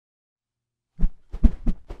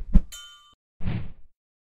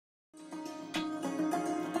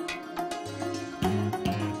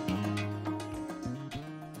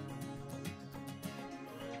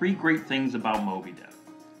three great things about MobiDev: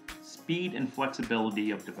 speed and flexibility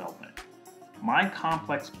of development. My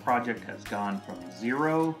complex project has gone from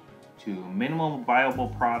zero to minimum viable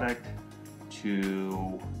product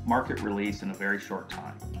to market release in a very short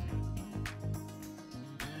time.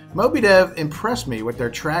 MobiDev impressed me with their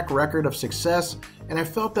track record of success, and I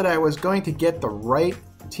felt that I was going to get the right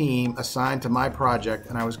team assigned to my project,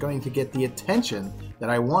 and I was going to get the attention that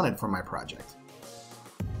I wanted from my project.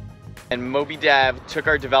 And MobiDev took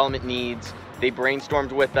our development needs, they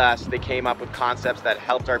brainstormed with us, they came up with concepts that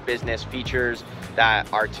helped our business, features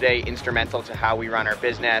that are today instrumental to how we run our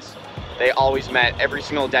business. They always met every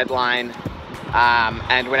single deadline,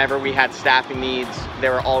 and whenever we had staffing needs, they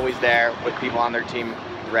were always there with people on their team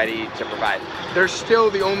ready to provide. They're still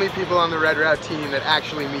the only people on the Red Route team that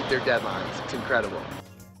actually meet their deadlines. It's incredible.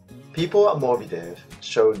 People at MobiDev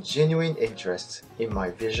showed genuine interest in my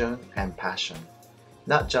vision and passion,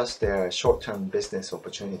 not just their short-term business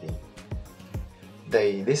opportunity.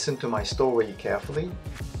 They listened to my story carefully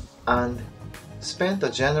and spent a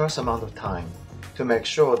generous amount of time to make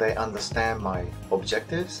sure they understand my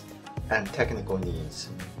objectives and technical needs.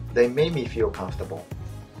 They made me feel comfortable.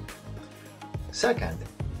 Second,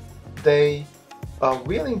 they are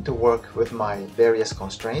willing to work with my various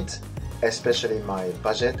constraints, especially my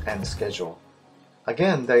budget and schedule.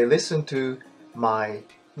 Again, they listened to my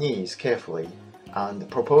needs carefully and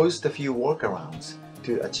proposed a few workarounds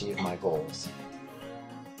to achieve my goals.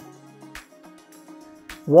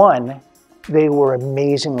 One, they were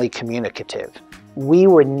amazingly communicative. We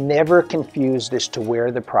were never confused as to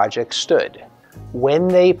where the project stood. When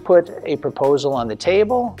they put a proposal on the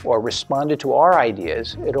table or responded to our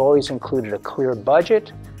ideas, it always included a clear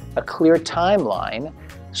budget, a clear timeline,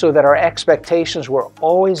 so that our expectations were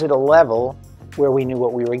always at a level where we knew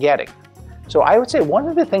what we were getting. So I would say one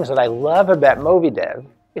of the things that I love about MobiDev,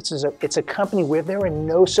 it's a company where there are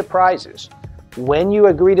no surprises. When you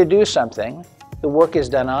agree to do something, the work is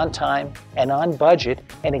done on time and on budget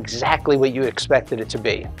and exactly what you expected it to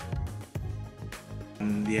be.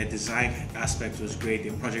 The design aspect was great,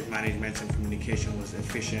 the project management and communication was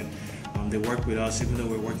efficient. They worked with us, even though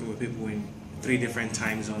we're working with people in 3 different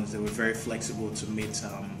time zones, they were very flexible to meet.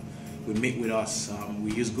 We meet with us.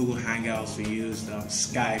 We use Google Hangouts, we used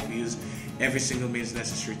Skype, we used every single means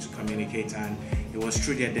necessary to communicate, and it was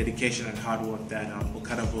through their dedication and hard work that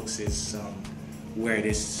Okada Books is where it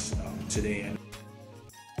is today.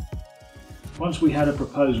 Once we had a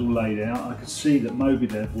proposal laid out, I could see that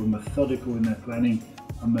MobiDev were methodical in their planning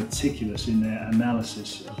and meticulous in their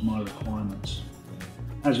analysis of my requirements.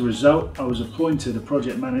 As a result, I was appointed a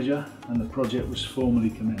project manager and the project was formally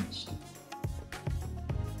commenced.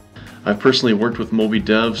 I've personally worked with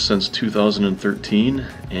MobiDev since 2013,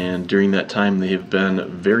 and during that time they have been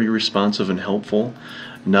very responsive and helpful,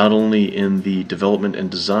 not only in the development and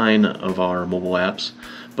design of our mobile apps,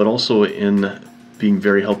 but also in being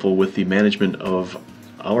very helpful with the management of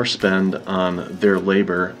our spend on their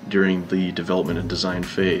labor during the development and design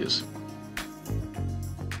phase.